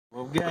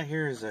I've got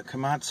here is a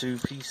Komatsu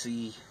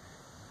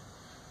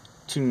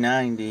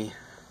PC290. I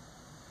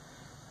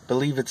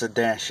believe it's a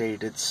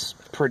 -8. It's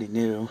pretty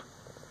new.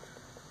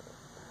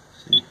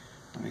 See,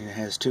 I mean, it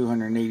has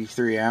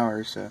 283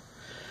 hours, so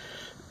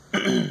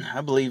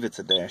I believe it's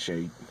a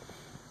 -8.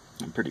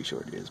 I'm pretty sure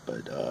it is,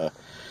 but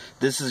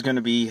this is going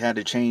to be how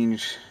to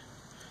change.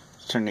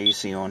 Let's turn the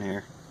AC on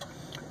here.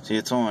 See,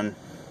 it's on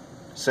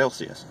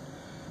Celsius.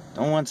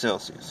 Don't want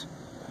Celsius.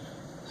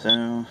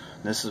 So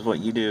this is what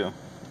you do.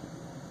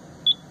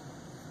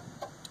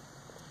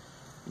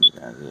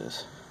 Get out of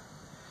this.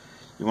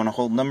 You want to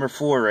hold number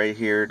 4 right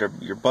here to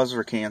your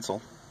buzzer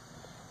cancel,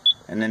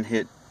 and then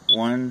hit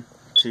 1,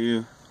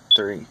 2,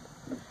 3.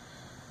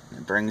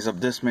 It brings up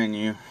this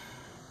menu.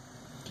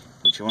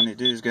 What you want to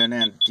do is go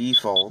down to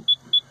default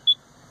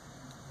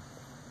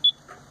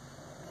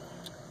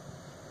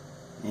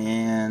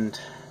and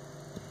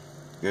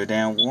go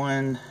down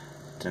 1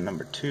 to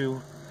number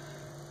 2,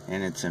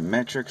 and it's in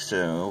metric,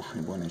 so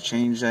we want to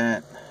change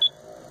that.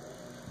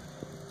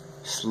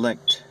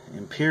 Select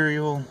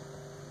Imperial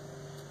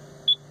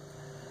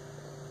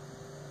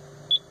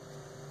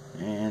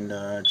and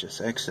just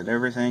exit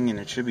everything, and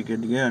it should be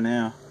good to go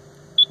now.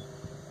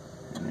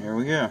 And there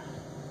we go.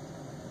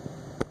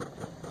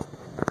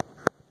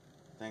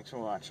 Thanks for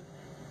watching.